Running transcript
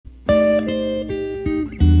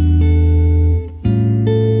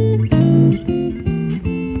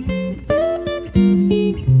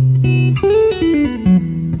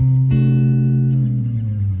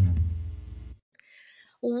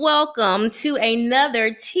welcome to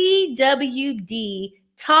another TWD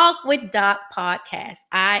Talk with Doc podcast.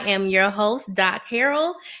 I am your host, Doc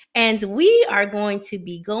Harold, and we are going to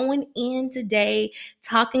be going in today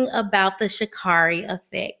talking about the Sha'Carri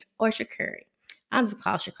Effect, or Sha'Carri. I'm just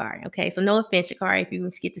called Sha'Carri, okay? So no offense, Sha'Carri, if you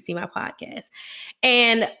get to see my podcast.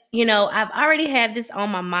 And, I've already had this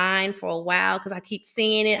on my mind for a while because I keep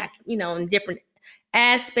seeing it, in different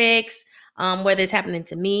aspects, whether it's happening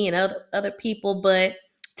to me and other people. But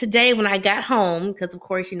today when I got home, because of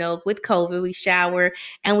course, with COVID, we shower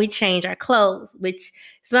and we change our clothes, which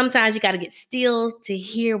sometimes you got to get still to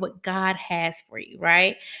hear what God has for you,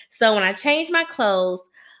 right? So when I change my clothes,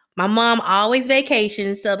 my mom always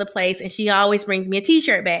vacations to the place and she always brings me a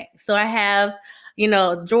t-shirt back. So I have,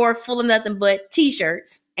 a drawer full of nothing but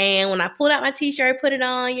t-shirts. And when I pulled out my t-shirt, put it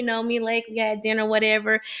on, me and Lake, we had dinner,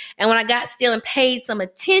 whatever. And when I got still and paid some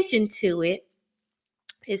attention to it,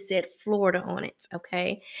 it said Florida on it,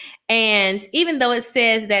 okay? And even though it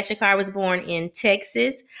says that Sha'Carri was born in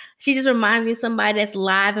Texas, she just reminds me of somebody that's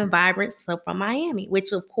live and vibrant, so from Miami,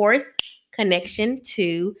 which of course, connection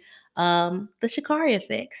to the Sha'Carri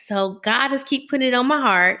Effect. So God has keep putting it on my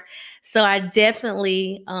heart. So I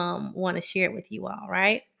definitely want to share it with you all,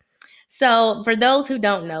 right? So for those who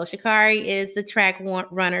don't know, Sha'Carri is the track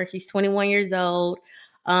runner. She's 21 years old.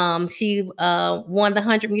 She won the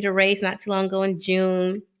 100-meter race not too long ago in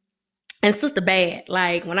June. And sister bad.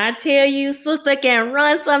 Like when I tell you sister can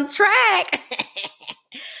run some track,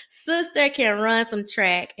 sister can run some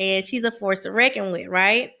track. And she's a force to reckon with,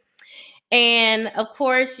 right? And of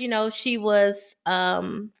course, she was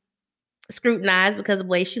scrutinized because of the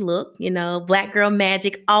way she looked, black girl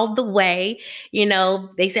magic all the way.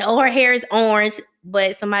 They said, oh, her hair is orange,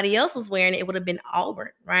 but somebody else was wearing it, it would have been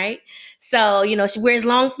auburn, right? So, she wears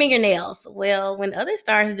long fingernails. Well, when other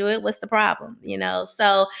stars do it, what's the problem?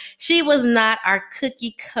 So she was not our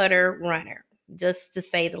cookie cutter runner, just to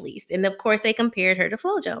say the least. And of course, they compared her to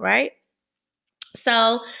Flojo, right?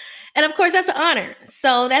 So, and of course, that's an honor.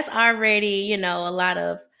 So that's already, a lot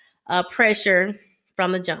of pressure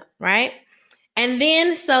from the jump, right? And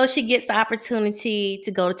then so she gets the opportunity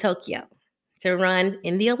to go to Tokyo to run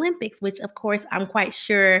in the Olympics, which of course I'm quite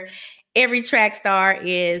sure every track star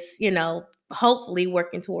is, hopefully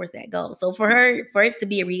working towards that goal. So for it to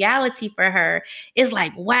be a reality for her, it's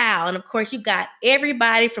like, wow. And of course, you got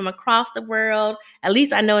everybody from across the world, at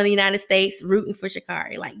least I know in the United States, rooting for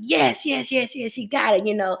Sha'Carri. Like, yes, she got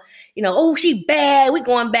it. Oh, she bad. We're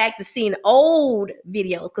going back to seeing old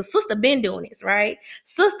videos because sister been doing this, right?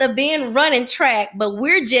 Sister been running track, but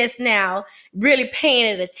we're just now really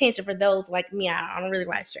paying it attention for those like me. I don't really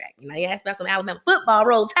watch track. You asked about some Alabama football,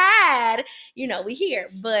 Roll Tide. We hear,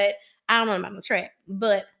 but I don't know about the track,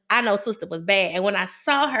 but I know sister was bad. And when I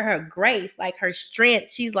saw her grace, like her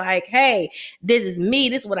strength, she's like, hey, this is me.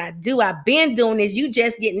 This is what I do. I've been doing this. You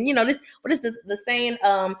just getting, this, what is the saying?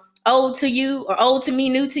 Old to you or old to me,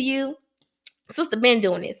 new to you. Sister been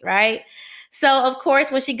doing this, right? So, of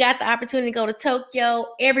course, when she got the opportunity to go to Tokyo,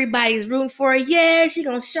 everybody's rooting for her. Yeah, she's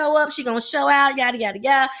going to show up. She's going to show out, yada, yada,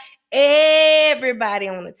 yada. Everybody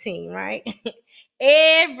on the team, right?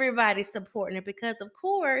 Everybody's supporting her because, of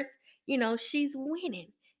course, she's winning.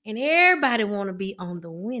 And everybody want to be on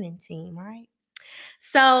the winning team, right?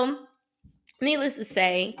 So, needless to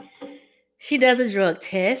say, she does a drug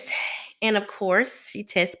test. And of course, she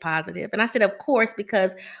tests positive. And I said, of course,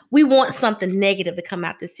 because we want something negative to come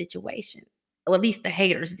out this situation. Or at least the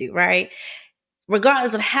haters do, right?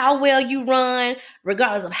 Regardless of how well you run,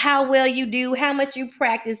 regardless of how well you do, how much you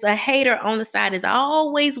practice, a hater on the side is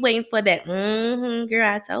always waiting for that, girl,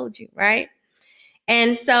 I told you, right?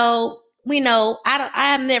 And so we know I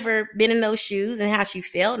have never been in those shoes and how she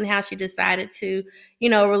felt and how she decided to,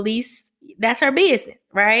 release. That's her business,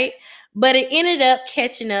 right? But it ended up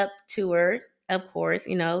catching up to her, of course.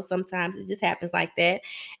 Sometimes it just happens like that.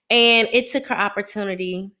 And it took her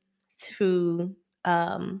opportunity to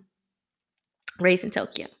race in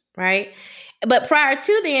Tokyo, right? But prior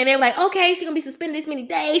to then, they were like, okay, she's going to be suspended this many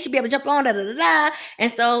days. She'll be able to jump on, da, da, da, da.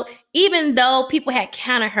 And so even though people had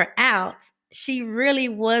counted her out, she really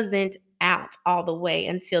wasn't out all the way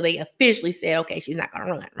until they officially said, okay, she's not going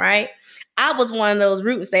to run, right? I was one of those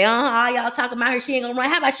rooting say, all y'all talking about her, she ain't going to run.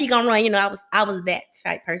 How about she going to run? I was that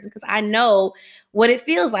type person because I know what it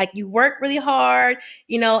feels like. You work really hard,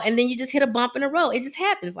 and then you just hit a bump in the road. It just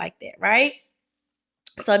happens like that, right?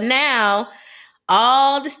 So now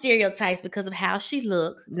all the stereotypes because of how she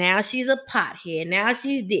looks. Now she's a pothead. Now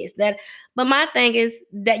she's this, that. But my thing is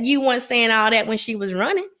that you weren't saying all that when she was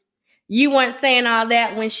running. You weren't saying all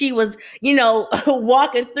that when she was,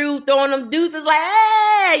 walking through, throwing them deuces like,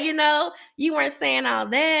 hey, you weren't saying all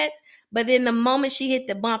that. But then the moment she hit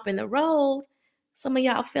the bump in the road, some of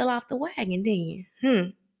y'all fell off the wagon, didn't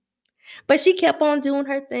you? But she kept on doing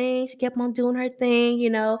her thing. She kept on doing her thing, you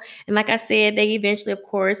know. And like I said, they eventually, of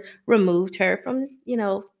course, removed her from,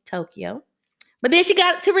 Tokyo. But then she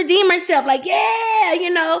got to redeem herself, like,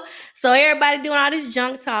 yeah, So everybody doing all this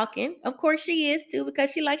junk talking. Of course she is too,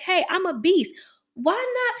 because she like, hey, I'm a beast. Why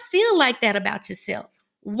not feel like that about yourself?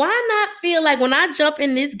 Why not feel like when I jump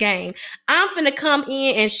in this game, I'm finna come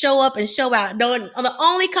in and show up and show out. The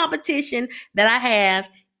only competition that I have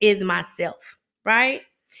is myself, right?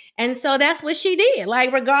 And so that's what she did.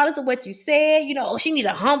 Like, regardless of what you said, she need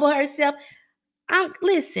to humble herself.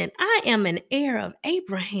 Listen, I am an heir of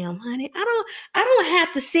Abraham, honey. I don't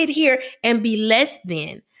have to sit here and be less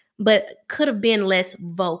than, but could have been less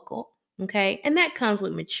vocal. Okay. And that comes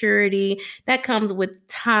with maturity, that comes with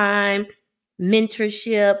time,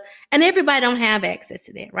 mentorship, and everybody don't have access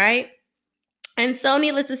to that, right? And so,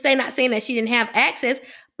 needless to say, not saying that she didn't have access,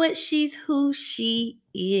 but she's who she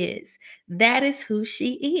is. That is who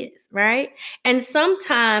she is, right? And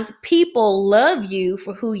sometimes people love you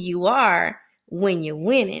for who you are when you're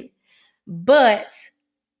winning. But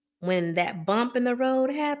when that bump in the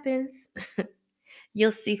road happens,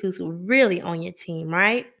 you'll see who's really on your team,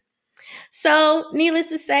 right? So, needless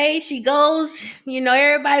to say, she goes,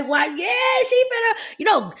 everybody watch, yeah, she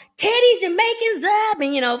finna, tear these Jamaicans up.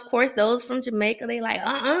 And, of course, those from Jamaica, they like,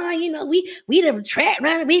 we the track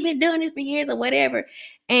runner, we've been doing this for years or whatever.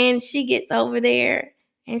 And she gets over there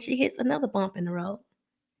and she hits another bump in the road.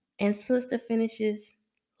 And sister finishes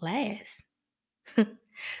last.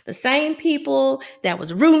 The same people that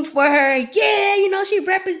was rooting for her, yeah, she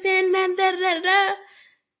representing da da da da da.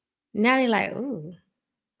 Now they're like, ooh.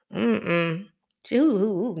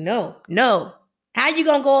 Ooh, no, no. How you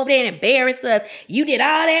gonna go over there and embarrass us? You did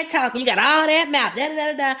all that talking, you got all that mouth, da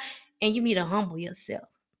da da da, and you need to humble yourself.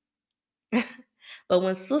 But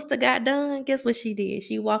when sister got done, guess what she did?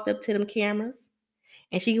 She walked up to them cameras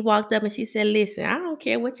and she walked up and she said, listen, I don't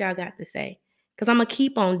care what y'all got to say, because I'm gonna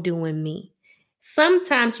keep on doing me.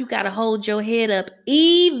 Sometimes you gotta hold your head up,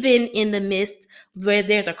 even in the midst where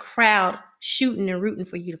there's a crowd shooting and rooting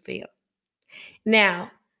for you to fail.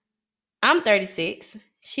 Now, I'm 36.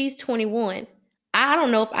 She's 21. I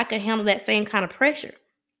don't know if I could handle that same kind of pressure.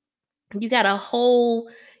 You got a whole,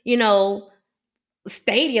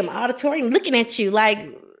 stadium, auditorium looking at you. Like,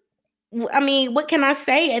 I mean, what can I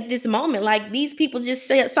say at this moment? Like, these people just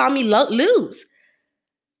saw me lose.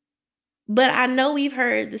 But I know we've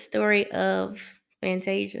heard the story of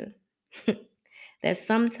Fantasia, that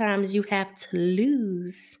sometimes you have to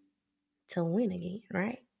lose to win again,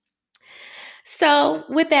 right? So,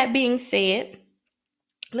 with that being said,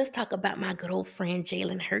 let's talk about my good old friend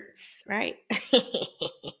Jalen Hurts, right?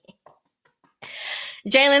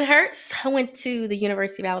 Jalen Hurts went to the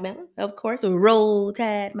University of Alabama, of course, Roll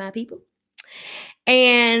Tide, my people.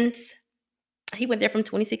 And he went there from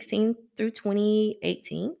 2016 through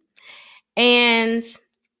 2018. And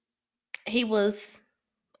he was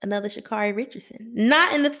another Sha'Carri Richardson.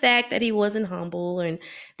 Not in the fact that he wasn't humble and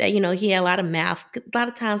that, he had a lot of mouth. A lot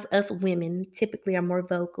of times us women typically are more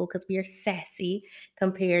vocal because we are sassy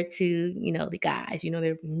compared to, the guys.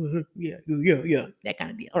 They're, yeah, that kind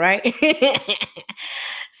of deal, right?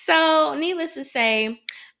 So, needless to say,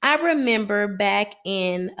 I remember back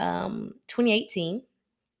in 2018,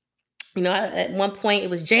 at one point it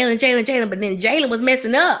was Jalen, but then Jalen was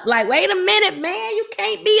messing up. Like, wait a minute, man, you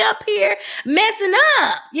can't be up here messing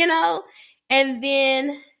up. And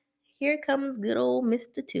then here comes good old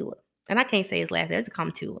Mr. Tua. And I can't say his last name, I just call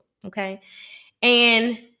him Tua, okay?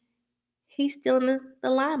 And he's still in the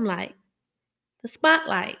limelight, the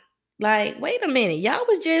spotlight. Like, wait a minute, y'all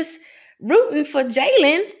was just rooting for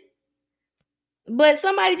Jalen, but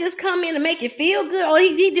somebody just come in and make it feel good. Oh,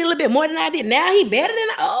 he did a little bit more than I did. Now he better than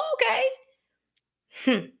I. Oh,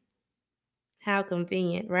 okay. How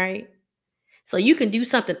convenient, right? So you can do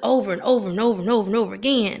something over and over and over and over and over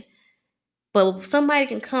again. But somebody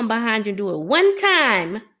can come behind you and do it one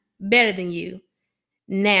time better than you.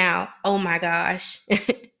 Now, oh my gosh,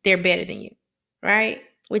 they're better than you, right?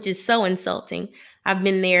 Which is so insulting. I've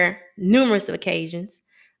been there numerous occasions.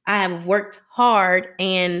 I have worked hard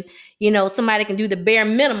and, somebody can do the bare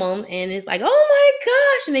minimum and it's like, oh my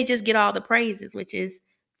gosh, and they just get all the praises, which is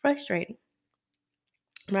frustrating,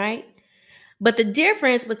 right? But the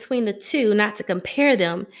difference between the two, not to compare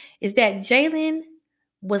them, is that Jalen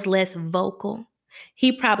was less vocal.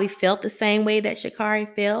 He probably felt the same way that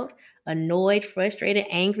Sha'Carri felt, annoyed, frustrated,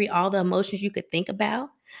 angry, all the emotions you could think about.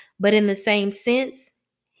 But in the same sense,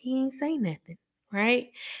 he ain't say nothing, right?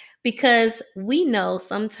 Because we know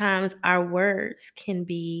sometimes our words can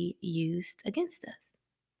be used against us.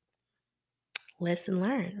 Lesson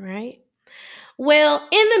learned, right? Well,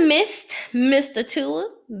 in the midst, Mr. Tua,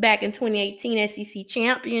 back in 2018 SEC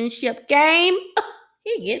championship game,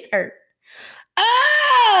 he gets hurt.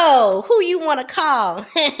 Oh, who you want to call?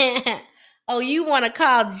 Oh, you want to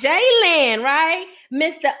call Jalen, right?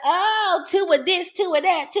 Mr. Oh, Tua this, Tua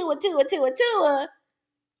that, Tua, Tua, Tua, Tua.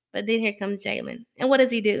 But then here comes Jalen. And what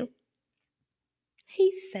does he do?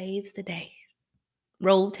 He saves the day.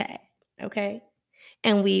 Roll tide, okay?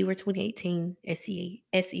 And we were 2018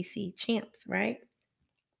 SEC champs, right?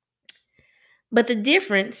 But the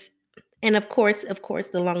difference, and of course,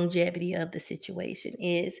 the longevity of the situation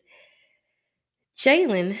is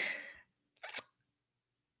Jalen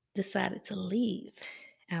decided to leave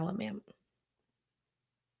Alabama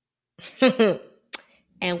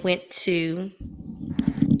and went to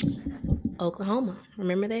Oklahoma.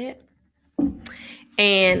 Remember that?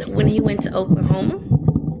 And when he went to Oklahoma,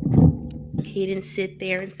 he didn't sit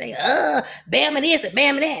there and say, Bama this and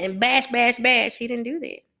Bama that and bash, bash, bash. He didn't do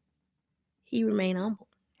that. He remained humble,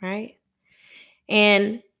 right?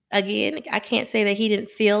 And again, I can't say that he didn't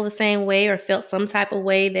feel the same way or felt some type of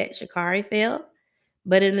way that Sha'Carri felt,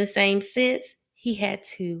 but in the same sense, he had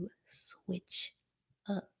to switch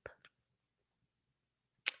up.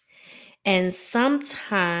 And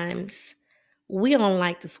sometimes we don't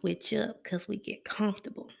like to switch up because we get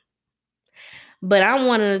comfortable. But I'm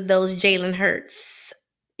one of those Jalen Hurts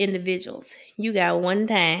individuals. You got one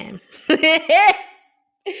time.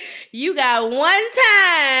 You got one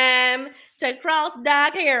time to cross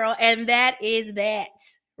Doc Harrell, and that is that,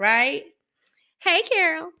 right? Hey,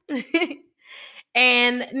 Carol.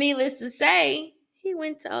 And needless to say, he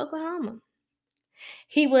went to Oklahoma.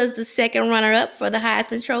 He was the second runner up for the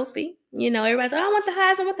Heisman Trophy. You know, everybody said, I want the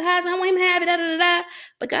Heisman, I want him to have it, da, da, da, da.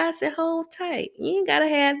 But God said, hold tight. You ain't got to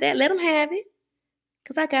have that. Let him have it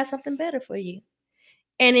because I got something better for you.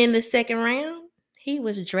 And in the second round, he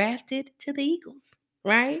was drafted to the Eagles,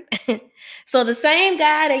 right? So the same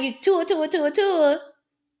guy that you tour,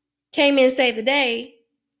 came in and saved the day,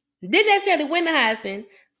 didn't necessarily win the Heisman,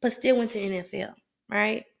 but still went to NFL,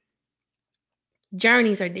 right?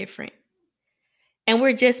 Journeys are different. And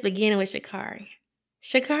we're just beginning with Sha'Carri.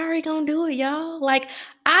 Sha'Carri gonna do it, y'all. Like,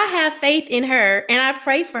 I have faith in her and I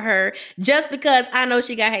pray for her just because I know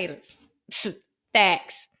she got haters.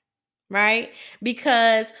 Facts, right?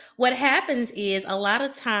 Because what happens is a lot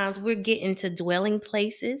of times we're getting to dwelling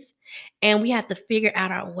places and we have to figure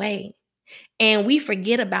out our way. And we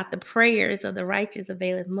forget about the prayers of the righteous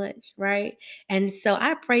availeth much, right? And so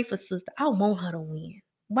I pray for sister. I want her to win.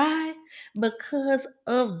 Why? Because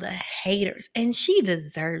of the haters. And she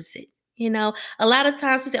deserves it. You know, a lot of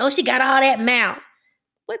times we say, oh, she got all that mouth.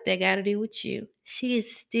 What that got to do with you? She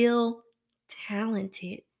is still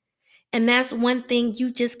talented. And that's one thing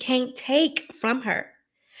you just can't take from her.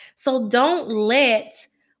 So don't let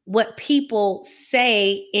what people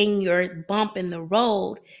say in your bump in the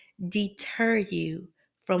road deter you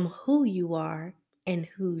from who you are and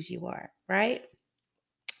whose you are, right?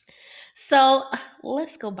 So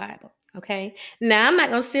let's go Bible. Okay. Now I'm not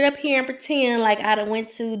gonna sit up here and pretend like I done went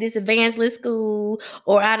to this evangelist school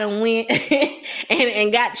or I done went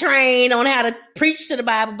and got trained on how to preach to the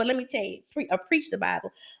Bible. But let me tell you, preach the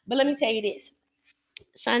Bible. But let me tell you this.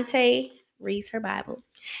 Shantae reads her Bible.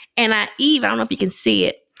 And I don't know if you can see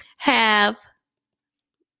it, have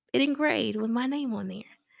it engraved with my name on there.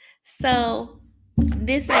 So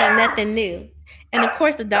this ain't nothing new. And of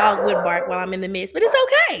course the dog would bark while I'm in the midst, but it's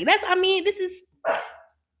okay. This is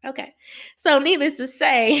okay. So needless to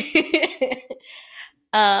say,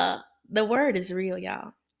 the word is real,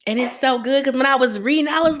 y'all. And it's so good because when I was reading,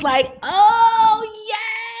 I was like, oh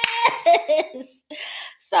yes.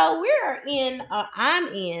 So I'm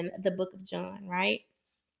in the book of John, right?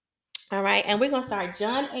 All right, and we're gonna start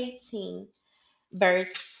John 18,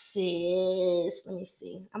 verses. Let me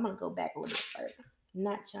see. I'm gonna go back a little bit further.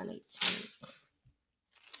 Not John 18.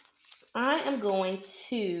 I am going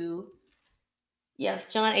to,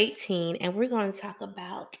 John 18, and we're going to talk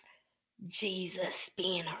about Jesus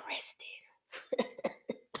being arrested.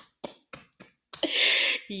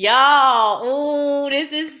 Y'all, ooh,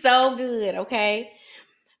 this is so good, okay?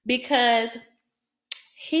 Because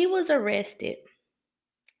he was arrested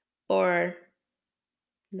for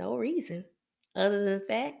no reason other than the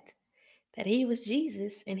fact that he was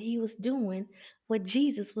Jesus and he was doing what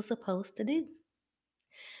Jesus was supposed to do.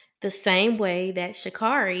 The same way that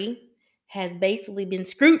Sha'Carri has basically been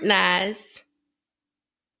scrutinized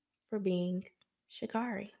for being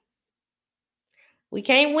Sha'Carri. We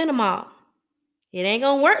can't win them all. It ain't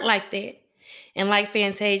gonna work like that. And like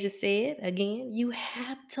Fantasia said, again, you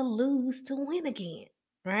have to lose to win again,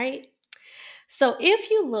 right? So if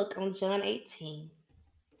you look on John 18,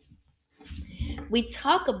 we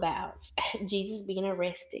talk about Jesus being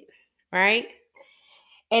arrested, right?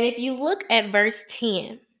 And if you look at verse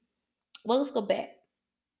 10, well, let's go back.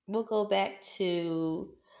 We'll go back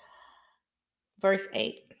to verse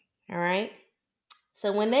 8. All right.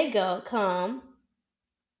 So when they come,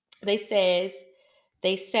 they says,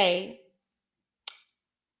 they say,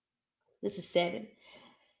 this is 7.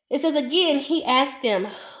 It says again, he asked them,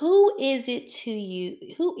 who is it to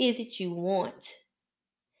you? Who is it you want?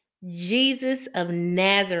 Jesus of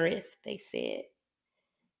Nazareth, they said.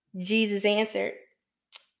 Jesus answered,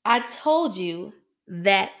 I told you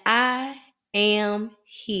that I am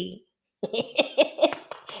he.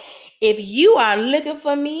 If you are looking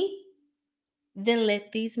for me, then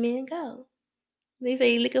let these men go. They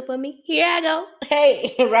say, you looking for me? Here I go.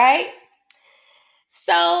 Hey, right?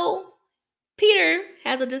 So Peter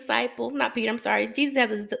has a disciple, not Peter, I'm sorry. Jesus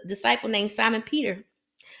has a disciple named Simon Peter.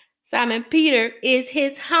 Simon Peter is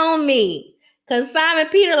his homie. Because Simon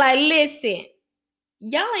Peter, like, listen,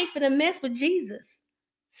 y'all ain't finna mess with Jesus.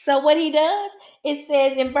 So what he does, it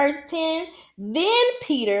says in verse 10, then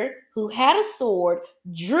Peter, who had a sword,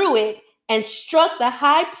 drew it and struck the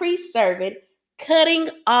high priest's servant,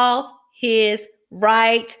 cutting off his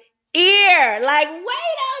right ear. Like, wait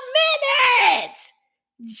a minute.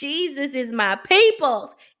 Jesus is my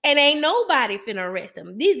people's, and ain't nobody finna arrest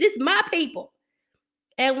him. This my people.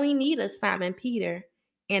 And we need a Simon Peter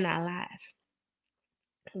in our lives.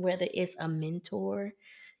 Whether it's a mentor,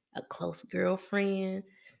 a close girlfriend,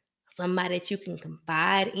 somebody that you can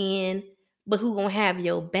confide in, but who gonna have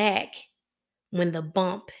your back when the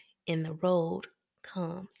bump in the road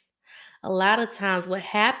comes. A lot of times what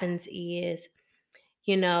happens is,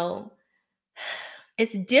 you know,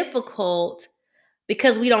 it's difficult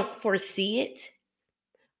because we don't foresee it.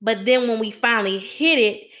 But then when we finally hit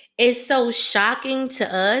it, it's so shocking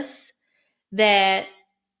to us that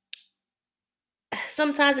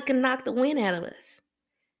sometimes it can knock the wind out of us.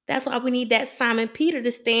 That's why we need that Simon Peter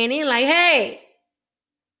to stand in like, hey.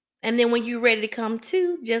 And then when you're ready to come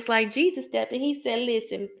to, just like Jesus stepped in, he said,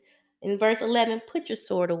 listen, in verse 11, put your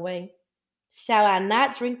sword away. Shall I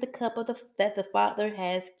not drink the cup that the Father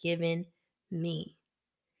has given me?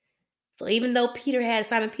 So even though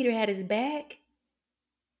Simon Peter had his back,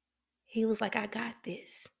 he was like, I got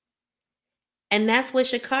this. And that's what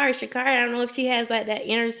Sha'Carri, I don't know if she has like that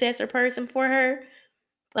intercessor person for her,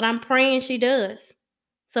 but I'm praying she does.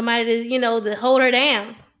 Somebody that's, to hold her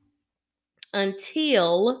down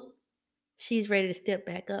until she's ready to step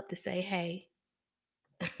back up to say, hey,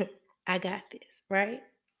 I got this, right?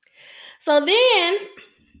 So then,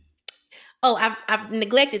 I've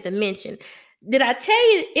neglected to mention. Did I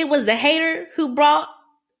tell you it was the hater who brought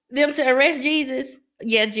them to arrest Jesus?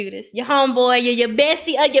 Yeah, Judas, your homeboy, your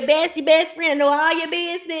bestie, your best friend, know all your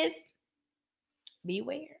business.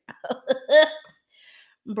 Beware.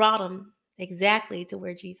 Brought them exactly to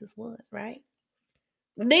where Jesus was, right?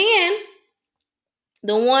 Then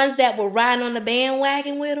the ones that were riding on the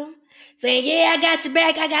bandwagon with him, saying, yeah, I got your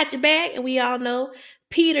back. And we all know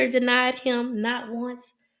Peter denied him not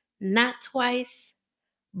once, not twice,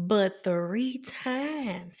 but 3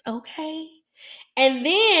 times, okay? And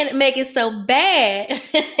then make it so bad. He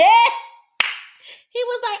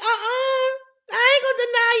was like, I ain't gonna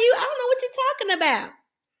deny you. I don't know what you're talking about.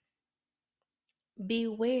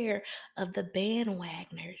 Beware of the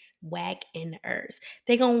wagoners.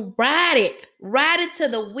 They're gonna ride it till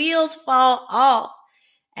the wheels fall off,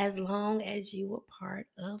 as long as you were part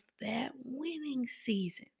of that winning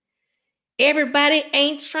season. Everybody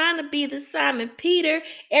ain't trying to be the Simon Peter.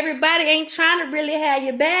 Everybody ain't trying to really have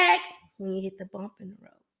your back when you hit the bump in the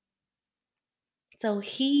road. So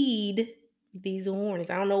heed these warnings.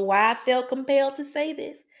 I don't know why I felt compelled to say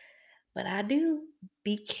this, but I do.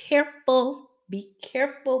 Be careful. Be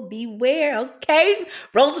careful. Beware. Okay.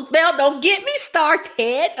 Roosevelt, don't get me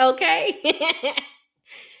started. Okay.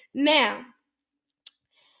 Now,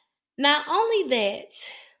 not only that,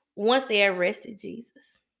 once they arrested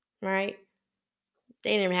Jesus, right?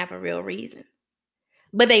 They didn't even have a real reason.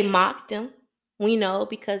 But they mocked him, we know,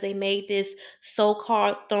 because they made this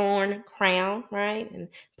so-called thorn crown, right? And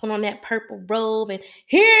put on that purple robe, and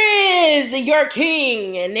here is your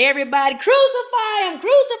king, and everybody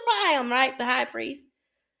crucify him, right? The high priest.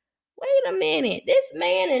 Wait a minute, this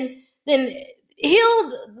man and then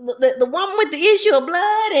healed the woman with the issue of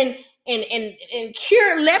blood and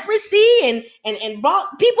cure leprosy and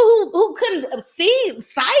brought people who couldn't see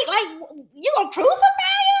sight. Like, you gonna crucify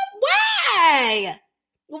him? Why?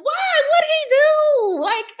 What did he do?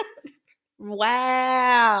 Like,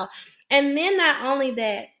 wow. And then not only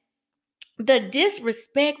that, The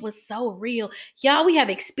disrespect was so real. Y'all, we have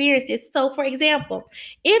experienced it. So, for example,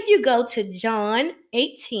 if you go to John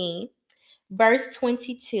 18, verse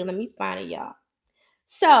 22, let me find it, y'all.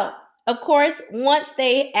 So, of course, once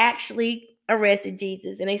they actually arrested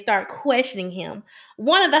Jesus and they start questioning him,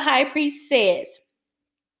 one of the high priests says,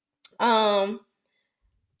 um,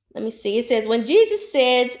 let me see. It says, when Jesus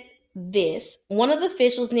said this, one of the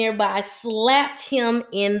officials nearby slapped him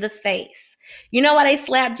in the face. You know why they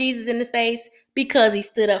slapped Jesus in the face? Because he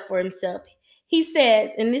stood up for himself. He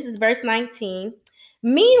says, and this is verse 19,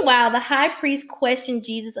 meanwhile, the high priest questioned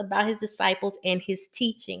Jesus about his disciples and his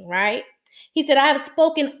teaching, right? He said, I have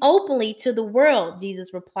spoken openly to the world,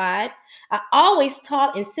 Jesus replied. I always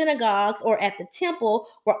taught in synagogues or at the temple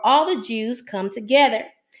where all the Jews come together.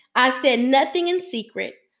 I said nothing in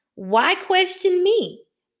secret. Why question me?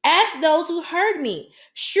 Ask those who heard me.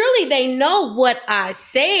 Surely they know what I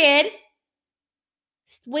said.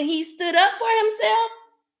 When he stood up for himself,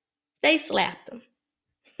 they slapped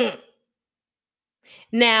him.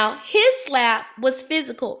 Now, his slap was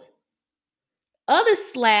physical. Other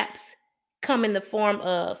slaps come in the form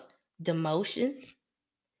of demotion,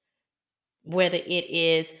 whether it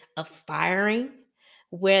is a firing,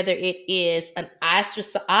 whether it is an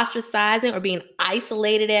ostracizing or being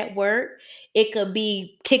isolated at work. It could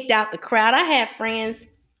be kicked out the crowd. I had friends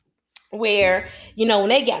where, when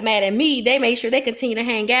they got mad at me, they made sure they continue to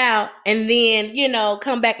hang out and then,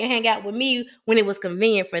 come back and hang out with me when it was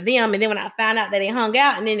convenient for them. And then when I found out that they hung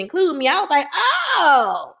out and didn't include me, I was like,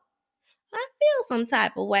 oh, I feel some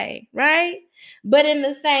type of way, right? But in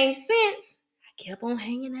the same sense, I kept on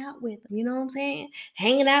hanging out with them. You know what I'm saying?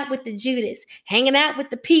 Hanging out with the Judas, hanging out with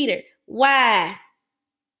the Peter. Why?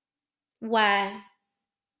 Why?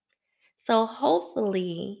 So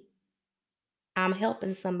hopefully I'm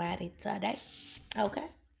helping somebody today. Okay.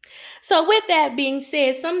 So with that being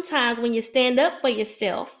said, sometimes when you stand up for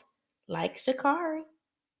yourself, like Sha'Carri,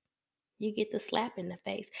 you get the slap in the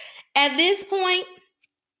face. At this point,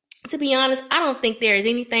 to be honest, I don't think there is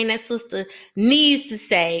anything that sister needs to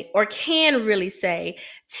say or can really say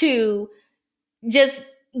to just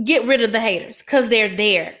get rid of the haters, because they're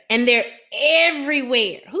there and they're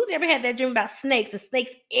everywhere. Who's ever had that dream about snakes and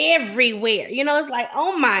snakes everywhere? It's like,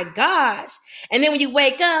 oh my gosh. And then when you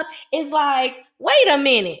wake up, it's like, wait a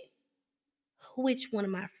minute. Which one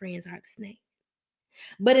of my friends are the snakes?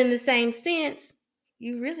 But in the same sense,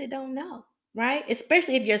 you really don't know, right?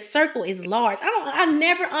 Especially if your circle is large. I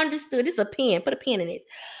never understood. This is a pen. Put a pen in it.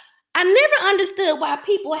 I never understood why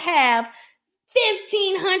people have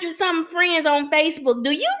 1,500 something friends on Facebook.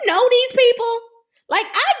 Do you know these people? Like,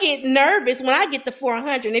 I get nervous when I get to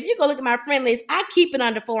 400. And if you go look at my friend list, I keep it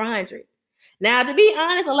under 400. Now, to be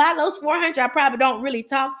honest, a lot of those 400 I probably don't really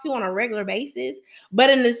talk to on a regular basis. But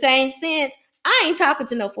in the same sense, I ain't talking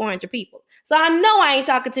to no 400 people. So I know I ain't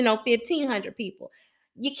talking to no 1,500 people.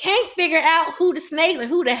 You can't figure out who the snakes or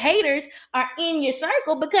who the haters are in your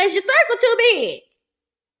circle because your circle too big.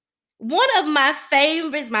 One of my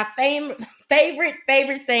favorites,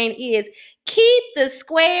 favorite saying is, keep the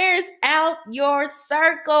squares out your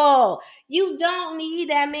circle. You don't need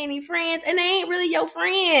that many friends, and they ain't really your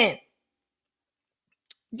friend.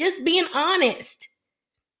 Just being honest.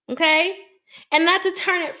 Okay? And not to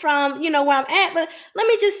turn it from, where I'm at, but let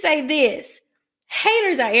me just say this.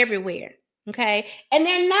 Haters are everywhere. Okay? And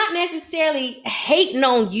they're not necessarily hating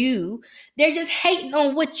on you. They're just hating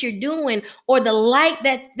on what you're doing or the light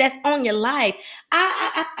that's on your life.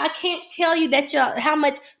 I can't tell you that how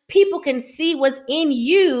much people can see what's in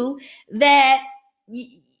you that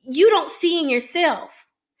you don't see in yourself.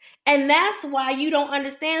 And that's why you don't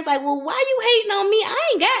understand. It's like, well, why you hating on me? I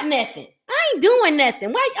ain't got nothing. I ain't doing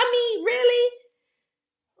nothing. Why? I mean, really?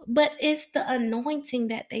 But it's the anointing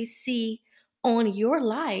that they see on your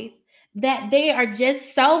life that they are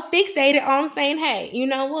just so fixated on saying, hey, you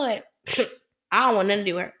know what? I don't want nothing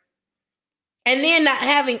to do with her. And then not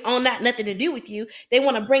having nothing to do with you, they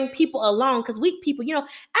want to bring people along because weak people, I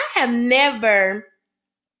have never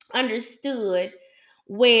understood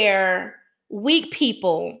where weak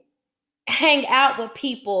people hang out with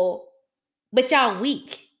people, but y'all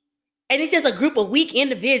weak. And it's just a group of weak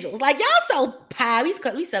individuals. Like, y'all so pie. We used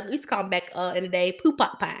to call them back in the day,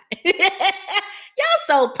 poo-pop pie. Y'all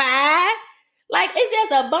so pie. Like,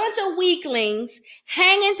 it's just a bunch of weaklings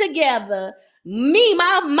hanging together. Me,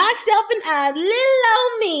 myself and I, little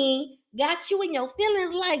old me, got you in your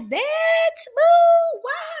feelings like that, boo?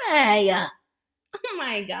 Why? Oh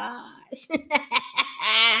my gosh.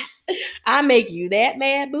 I make you that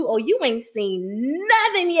mad, boo? Oh, you ain't seen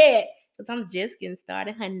nothing yet. Because I'm just getting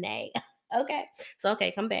started, honey. Okay. So,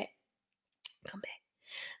 okay, come back.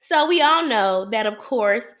 So we all know that, of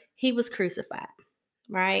course, he was crucified,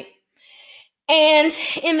 right? And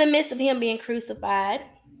in the midst of him being crucified,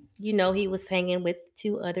 he was hanging with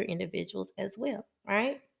two other individuals as well,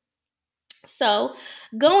 right? So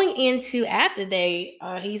going into after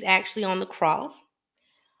he's actually on the cross.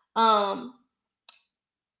 Um,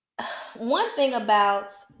 One thing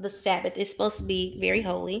about the Sabbath is supposed to be very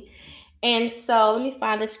holy. And so let me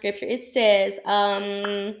find the scripture. It says,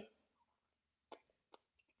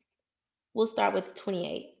 we'll start with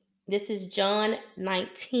 28. This is John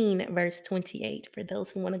 19, verse 28. For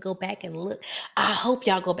those who want to go back and look, I hope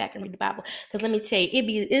y'all go back and read the Bible. Because let me tell you,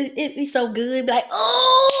 it'd be so good. Be like,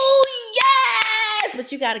 oh, yes!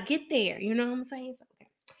 But you got to get there. You know what I'm saying?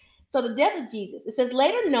 So the death of Jesus, it says,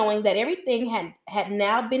 later knowing that everything had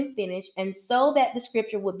now been finished, and so that the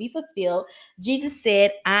scripture would be fulfilled, Jesus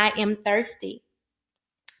said, I am thirsty.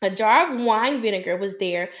 A jar of wine vinegar was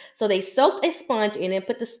there, so they soaked a sponge in it,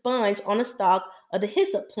 put the sponge on a stalk of the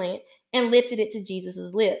hyssop plant, and lifted it to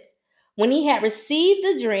Jesus' lips. When he had received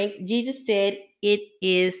the drink, Jesus said, it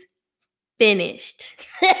is finished.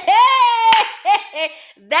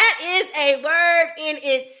 That is a word in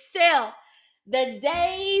itself. The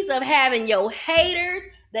days of having your haters,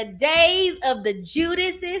 the days of the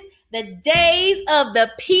Judases, the days of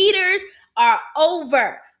the Peters are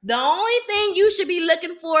over. The only thing you should be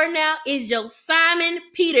looking for now is your Simon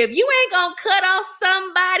Peter. If you ain't gonna cut off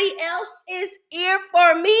somebody else's ear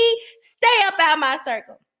for me, stay up out my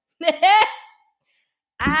circle.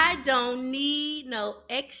 I don't need no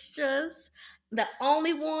extras. The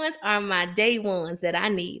only ones are my day ones that I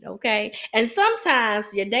need, okay? And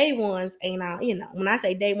sometimes your day ones ain't all, when I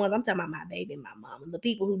say day ones, I'm talking about my baby and my mama. The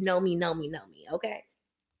people who know me, okay?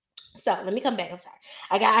 So let me come back. I'm sorry.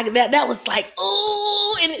 That was like,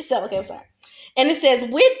 ooh, in itself. Okay, I'm sorry. And it says,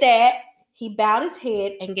 with that, he bowed his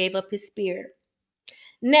head and gave up his spirit.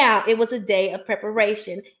 Now, it was a day of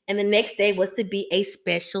preparation, and the next day was to be a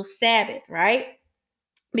special Sabbath, right?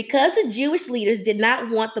 Because the Jewish leaders did not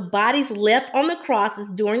want the bodies left on the crosses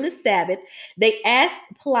during the Sabbath, they asked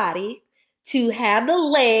Pilate to have the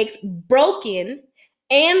legs broken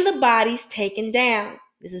and the bodies taken down.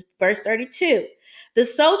 This is verse 32. The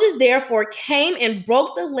soldiers therefore came and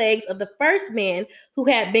broke the legs of the first man who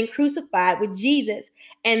had been crucified with Jesus,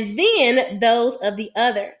 and then those of the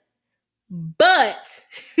other. But,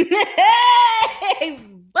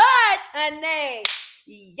 honey,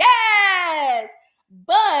 yes,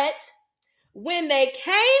 but when they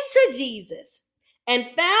came to Jesus and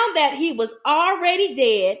found that he was already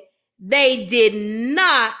dead, they did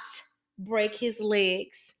not break his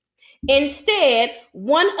legs. Instead,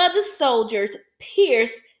 one of the soldiers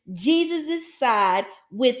pierced Jesus' side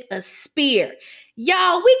with a spear.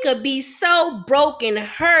 Y'all, we could be so broken,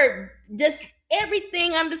 hurt, just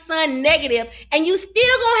everything under the sun negative, and you still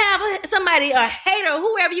gonna have somebody, a hater,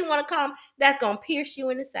 whoever you want to call them, that's gonna pierce you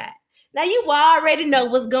in the side. Now you already know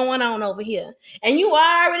what's going on over here. And you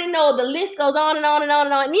already know the list goes on and on and on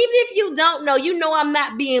and on. And even if you don't know, I'm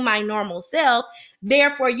not being my normal self.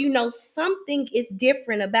 Therefore, something is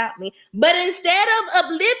different about me. But instead of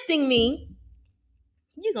uplifting me,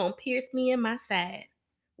 you're going to pierce me in my side.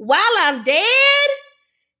 While I'm dead?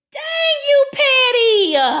 Dang, you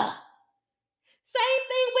petty. Same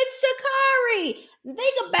thing with Sha'Carri.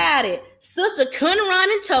 Think about it. Sister couldn't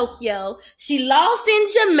run in Tokyo. She lost in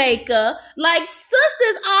Jamaica. Like,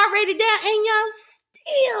 sister's already down, and y'all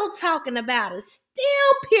still talking about her,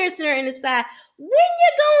 still piercing her in the side. When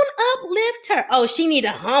you gonna uplift her? Oh, she need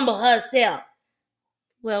to humble herself.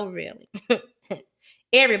 Well, really.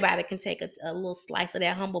 Everybody can take a little slice of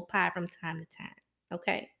that humble pie from time to time.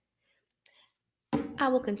 Okay? I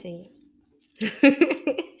will continue.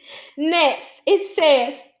 Next, it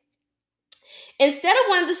says, instead of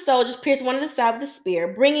one of the soldiers pierced one of the side with a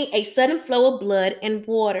spear, bringing a sudden flow of blood and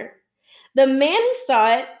water. The man who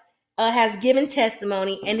saw it has given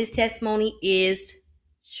testimony, and his testimony is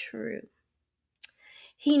true.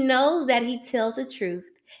 He knows that he tells the truth,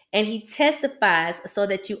 and he testifies so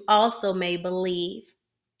that you also may believe.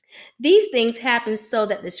 These things happen so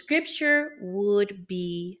that the scripture would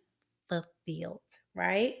be fulfilled,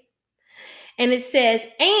 right? And it says,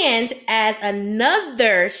 and as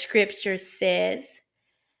another scripture says,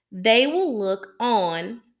 they will look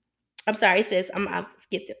on. I'm sorry, it says, I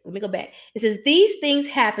skipped it. Let me go back. It says, these things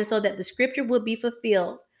happen so that the scripture will be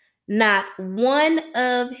fulfilled. Not one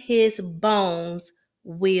of his bones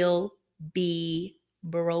will be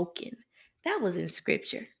broken. That was in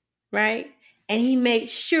scripture, right? And he made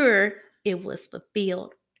sure it was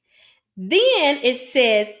fulfilled. Then it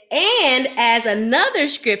says, and as another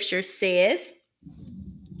scripture says,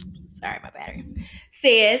 sorry, my battery,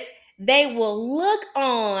 says, they will look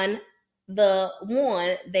on the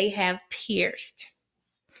one they have pierced.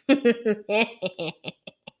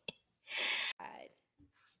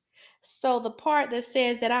 So the part that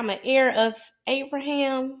says that I'm an heir of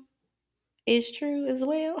Abraham is true as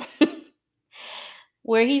well.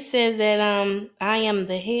 Where he says that I am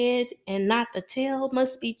the head and not the tail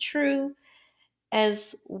must be true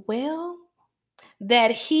as well.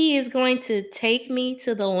 That he is going to take me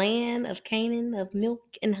to the land of Canaan of milk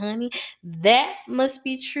and honey. That must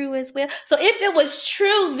be true as well. So if it was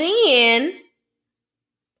true then,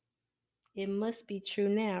 it must be true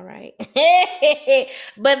now, right?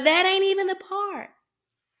 But that ain't even the part.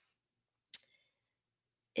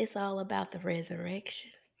 It's all about the resurrection.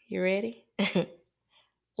 You ready?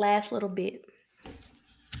 Last little bit.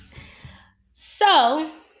 So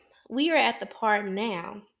we are at the part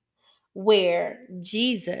now where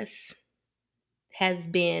Jesus has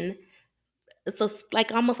been, it's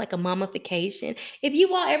like almost like a mummification. If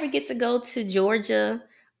you all ever get to go to Georgia,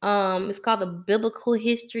 it's called the Biblical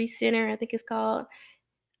History Center, I think it's called.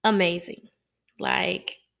 Amazing.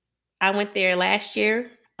 Like I went there last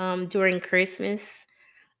year during Christmas.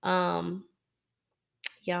 Um,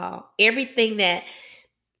 y'all, everything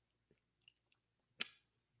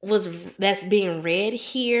was that's being read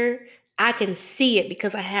here, I can see it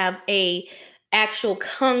because I have a actual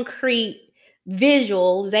concrete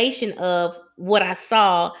visualization of what I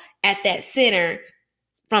saw at that center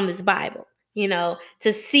from this Bible.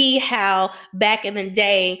 To see how back in the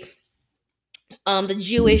day the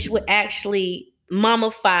Jewish would actually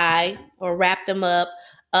mummify or wrap them up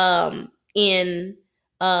in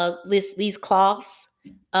these cloths.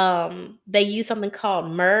 They use something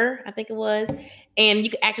called myrrh, I think it was, and you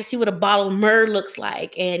can actually see what a bottle of myrrh looks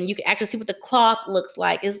like, and you can actually see what the cloth looks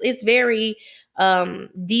like. It's very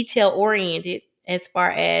detail oriented as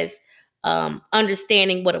far as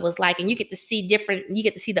understanding what it was like, and you get to see different. You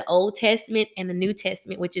get to see the Old Testament and the New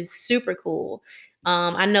Testament, which is super cool.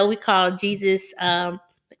 I know we call Jesus the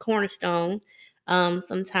cornerstone.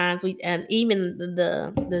 Sometimes we, and even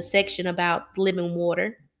the section about living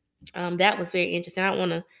water. That was very interesting. I don't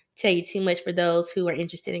want to tell you too much for those who are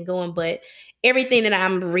interested in going, but everything that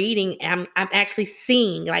I'm reading, I'm actually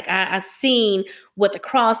seeing. Like I've seen what the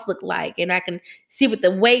cross looked like, and I can see what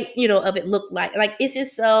the weight, of it looked like. Like it's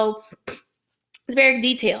just so it's very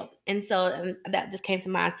detailed. And so that just came to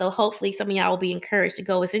mind. So hopefully some of y'all will be encouraged to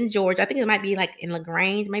go. It's in Georgia. I think it might be like in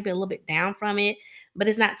LaGrange, maybe a little bit down from it, but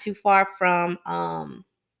it's not too far from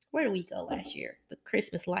where did we go last year? The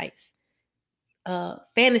Christmas lights.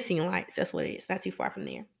 Fantasy lights. That's what it is. Not too far from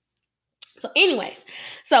there. So, anyways,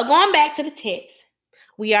 so going back to the text,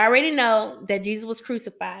 we already know that Jesus was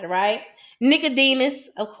crucified, right? Nicodemus,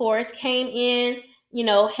 of course, came in,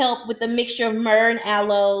 helped with the mixture of myrrh and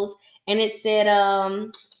aloes. And it said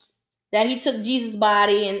that he took Jesus'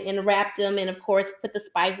 body and wrapped him, and of course put the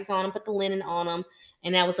spices on him, put the linen on him,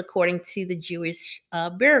 and that was according to the Jewish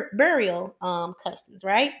burial customs,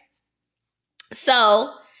 right?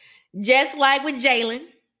 So just like with Jalen,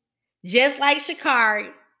 just like Sha'Carri,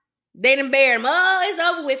 they done buried him. Oh, it's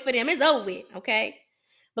over with for them. It's over with, okay?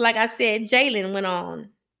 But like I said, Jalen went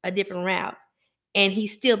on a different route, and he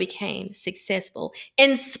still became successful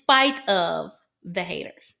in spite of the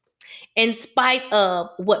haters, in spite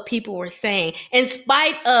of what people were saying, in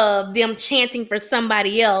spite of them chanting for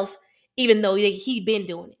somebody else, even though he'd been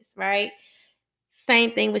doing this, right?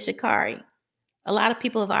 Same thing with Sha'Carri. A lot of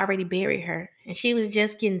people have already buried her, and she was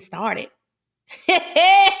just getting started.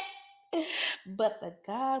 But the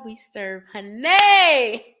God we serve, honey,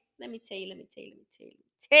 let me tell you, let me tell you, let me tell you, let me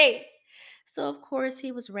tell you. So, of course,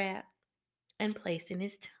 he was wrapped and placed in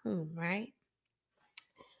his tomb, right?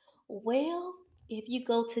 Well, if you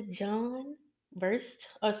go to John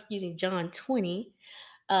 20,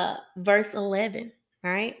 verse 11,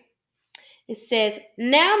 right? It says,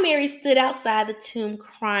 now Mary stood outside the tomb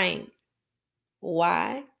crying.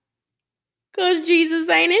 Why? Because Jesus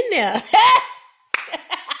ain't in there.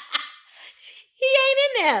 He ain't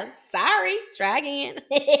in there. Sorry. Try again.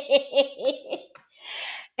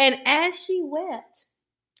 And as she wept,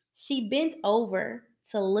 she bent over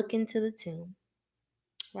to look into the tomb,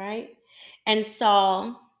 right? And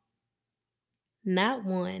saw not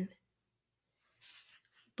one,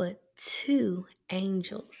 but two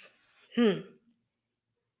angels in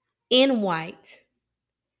white,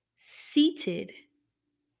 seated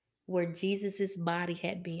where Jesus's body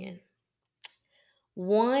had been.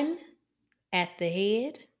 One at the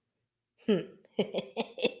head,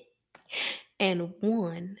 and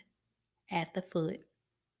one at the foot.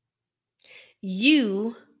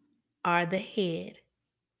 You are the head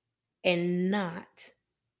and not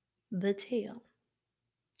the tail.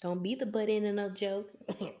 Don't be the butt end of no joke.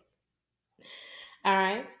 All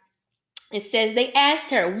right. It says, they asked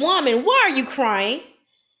her, "Woman, why are you crying?"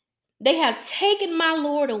 "They have taken my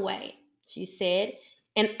Lord away," she said,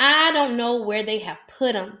 "and I don't know where they have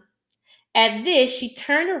put him." At this, she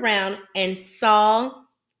turned around and saw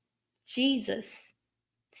Jesus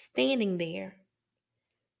standing there.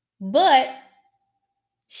 But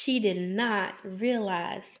she did not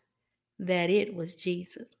realize that it was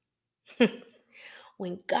Jesus.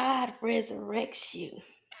 When God resurrects you,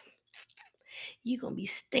 you're going to be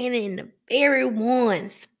standing in the very one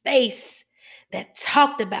space that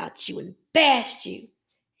talked about you and bashed you.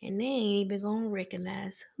 And they ain't even going to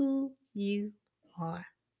recognize who you are.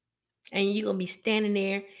 And you're going to be standing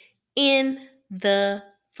there in the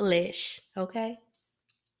flesh. Okay?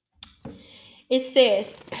 It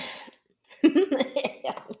says,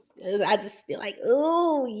 I just feel like,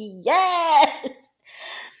 ooh, yes.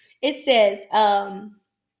 It says,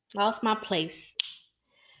 lost my place.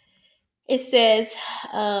 It says,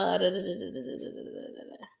 oh,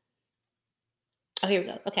 here we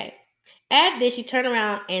go. Okay. At this, she turned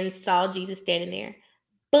around and saw Jesus standing there,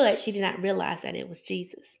 but she did not realize that it was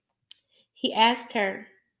Jesus. He asked her,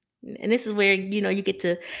 and this is where, you get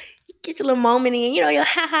to get your little moment in, your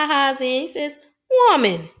ha-ha-ha's in. He says,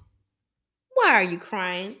 "Woman, why are you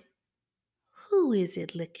crying? Who is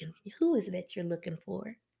it looking? Who is it that you're looking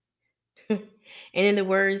for?" And in the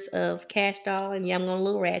words of Cash Doll, and yeah, I'm going a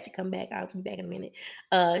little ratchet. Come back. I'll be back in a minute.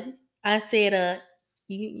 Uh, I said,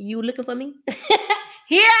 you looking for me?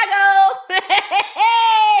 Here I go.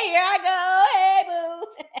 Hey, here I go. Hey, boo.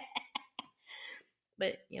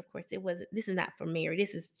 But yeah, of course, it wasn't. This is not for Mary.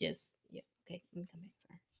 This is just, yeah. Okay, let me come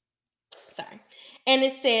back. Sorry. And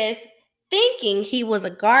it says, thinking he was a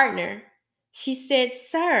gardener, she said,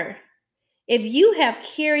 "Sir, if you have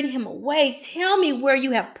carried him away, tell me where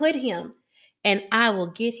you have put him, and I will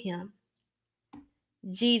get him."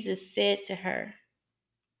 Jesus said to her,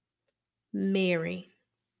 "Mary."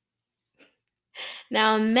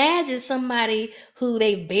 Now imagine somebody who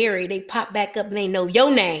they buried, they pop back up and they know your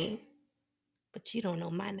name, but you don't know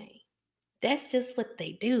my name. That's just what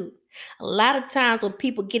they do. A lot of times when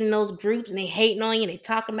people get in those groups and they hating on you and they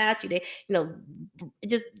talking about you, they,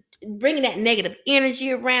 just bringing that negative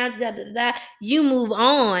energy around you, you move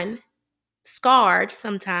on, scarred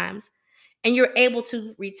sometimes, and you're able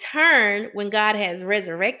to return when God has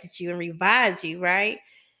resurrected you and revived you, right?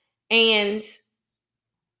 And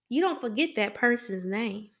you don't forget that person's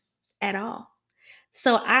name at all.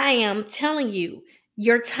 So I am telling you,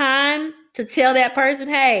 your time to tell that person,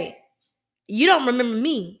 "Hey, you don't remember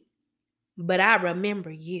me, but I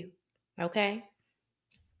remember you." Okay?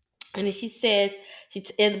 And then she says,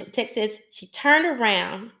 in the text says, she turned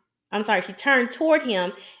around. I'm sorry, she turned toward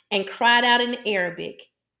him and cried out in Arabic,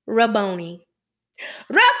 "Rabboni."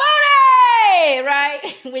 Rabboni!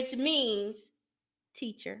 Right? Which means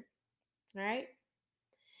teacher. Right?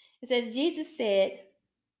 It says, Jesus said,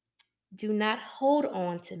 "Do not hold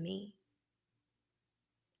on to me,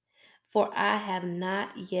 for I have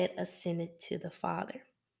not yet ascended to the Father."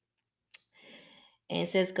 And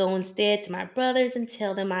it says, "Go instead to my brothers and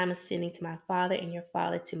tell them I am ascending to my Father and your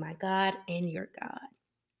Father, to my God and your God."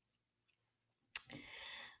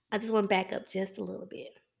 I just want to back up just a little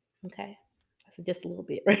bit. Okay? So just a little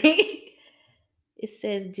bit, right? It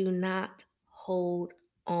says, "Do not hold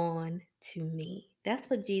on to me."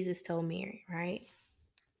 That's what Jesus told Mary, right?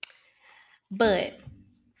 But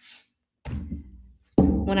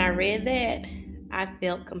when I read that, I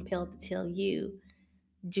felt compelled to tell you,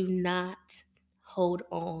 do not hold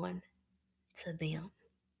on to them.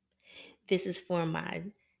 This is for my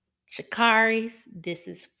Sha'Carris. This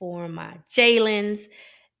is for my Jalen's.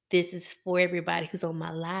 This is for everybody who's on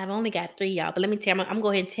my live. I only got 3 y'all, but let me tell you, I'm going to go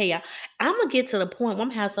ahead and tell y'all. I'm going to get to the point where I'm going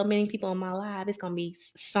to have so many people on my live. It's going to be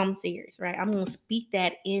some serious, right? I'm going to speak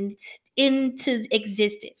that into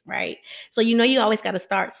existence, right? So, you always got to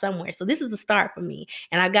start somewhere. So this is a start for me.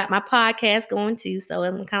 And I got my podcast going too. So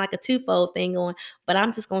I'm kind of like a twofold thing going, but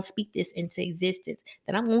I'm just going to speak this into existence.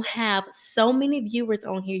 That I'm going to have so many viewers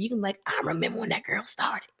on here. You can be like, "I remember when that girl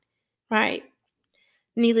started," right?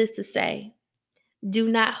 Needless to say, do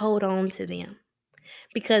not hold on to them,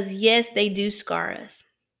 because yes, they do scar us.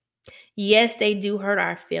 Yes, they do hurt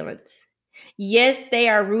our feelings. Yes, they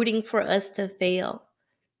are rooting for us to fail,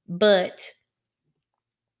 but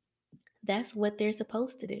that's what they're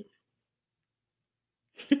supposed to do.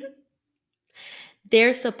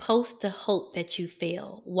 They're supposed to hope that you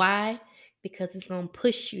fail. Why? Because it's going to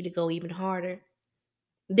push you to go even harder.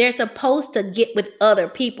 They're supposed to get with other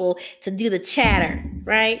people to do the chatter,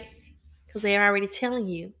 right? Because they're already telling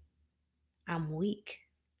you, "I'm weak."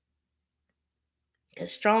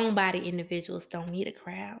 Because strong body individuals don't need a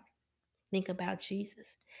crowd. Think about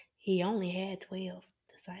Jesus. He only had 12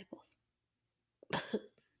 disciples.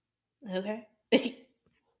 Okay?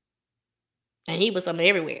 And he was somewhere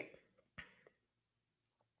everywhere.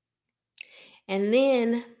 And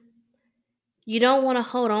then you don't want to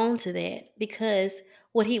hold on to that, because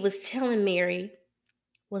what he was telling Mary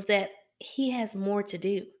was that he has more to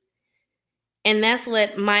do. And that's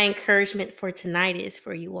what my encouragement for tonight is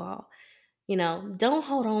for you all. Don't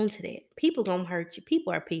hold on to that. People gonna hurt you.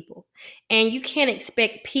 People are people. And you can't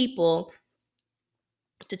expect people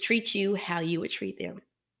to treat you how you would treat them.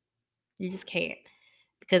 You just can't,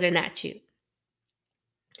 because they're not you.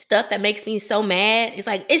 Stuff that makes me so mad, it's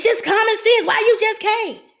like, it's just common sense. Why you just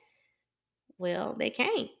can't? Well, they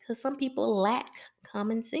can't, because some people lack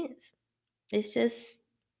common sense. It's just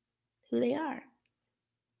who they are,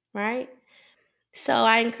 right? So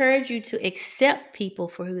I encourage you to accept people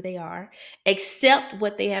for who they are, accept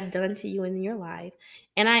what they have done to you in your life.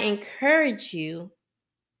 And I encourage you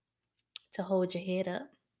to hold your head up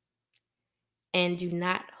and do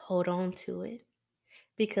not hold on to it,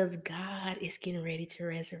 because God is getting ready to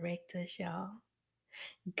resurrect us, y'all.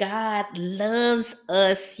 God loves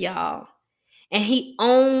us, y'all. And he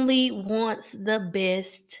only wants the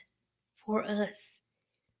best for us.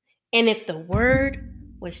 And if the word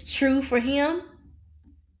was true for him,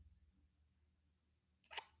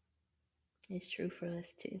 it's true for us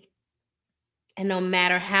too. And no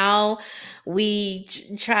matter how we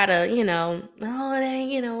try to, oh, that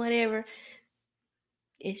ain't, whatever,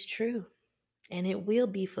 it's true. And it will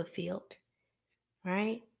be fulfilled,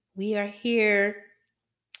 right? We are here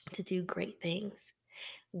to do great things.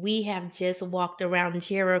 We have just walked around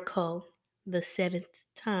Jericho the 7th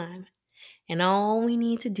time. And all we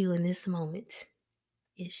need to do in this moment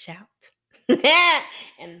is shout.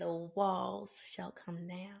 And the walls shall come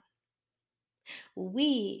down.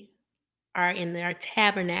 We are in our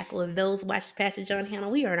tabernacle. If those watch Pastor John Hannah,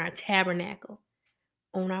 we are in our tabernacle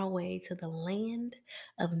on our way to the land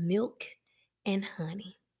of milk and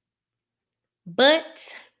honey.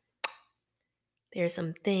 But there are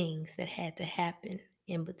some things that had to happen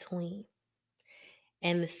in between.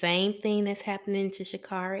 And the same thing that's happening to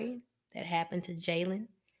Sha'Carri, that happened to Jalen,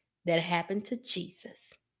 that happened to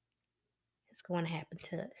Jesus, it's going to happen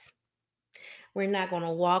to us. We're not going to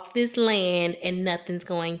walk this land and nothing's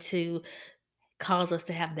going to cause us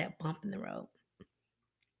to have that bump in the road.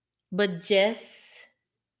 But just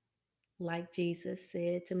like Jesus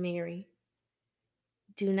said to Mary,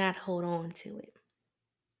 do not hold on to it.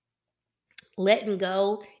 Letting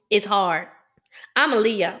go is hard. I'm a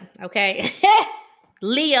Leo, okay?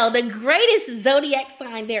 Leo, the greatest zodiac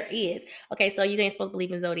sign there is. Okay, so you ain't supposed to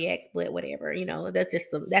believe in zodiacs, but whatever, that's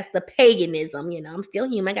the paganism, I'm still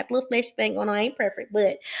human. I got the little flesh thing going on. I ain't perfect,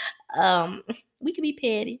 but we can be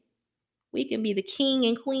petty. We can be the king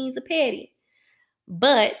and queens of petty.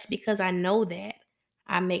 But because I know that,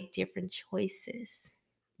 I make different choices,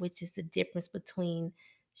 which is the difference between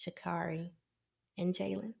Sha'Carri and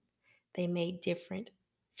Jalen. They made different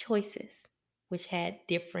choices, which had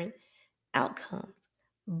different outcomes.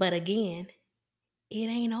 But again, it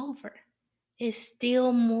ain't over. It's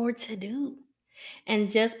still more to do. And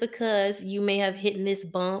just because you may have hit this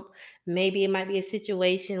bump, maybe it might be a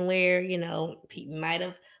situation where, people might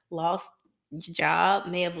have lost your job,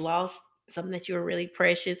 may have lost something that you were really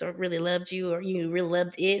precious or really loved you, or you really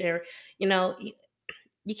loved it, or,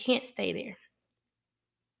 you can't stay there.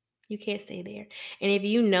 You can't stay there. And if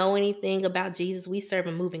you know anything about Jesus, we serve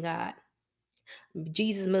a moving God.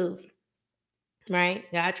 Jesus moved, right?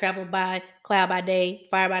 God traveled by cloud by day,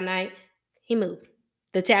 fire by night. He moved.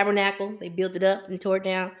 The tabernacle, they built it up and tore it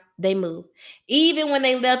down. They moved. Even when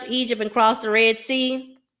they left Egypt and crossed the Red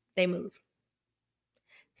Sea, they moved.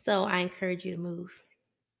 So I encourage you to move.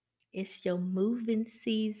 It's your moving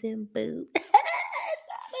season, boo.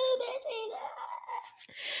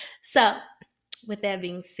 So, with that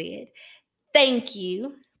being said, thank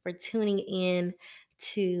you for tuning in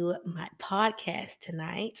to my podcast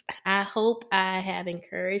tonight. I hope I have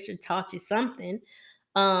encouraged or taught you something.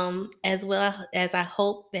 As well as I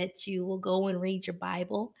hope that you will go and read your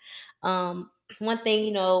Bible. One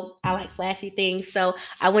thing, I like flashy things, so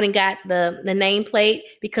I went and got the nameplate,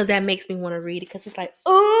 because that makes me want to read it, because it's like,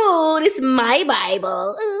 ooh, this is my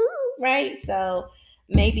Bible, ooh, right? So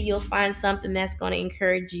maybe you'll find something that's going to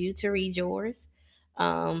encourage you to read yours.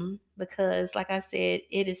 Because like I said,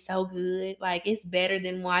 it is so good. Like, it's better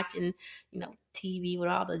than watching, TV with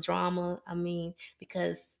all the drama. I mean,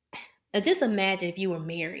 because now just imagine if you were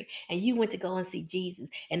Mary and you went to go and see Jesus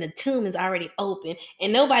and the tomb is already open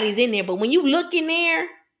and nobody's in there. But when you look in there,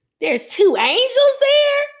 there's 2 angels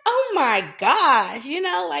there. Oh my gosh.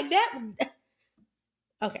 Like that.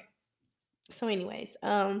 Okay. So, anyways,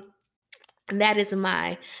 that is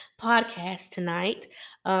my podcast tonight.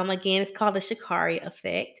 Again, it's called the Sha'Carri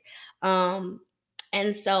Effect. Um,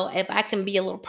 and so, if I can be a little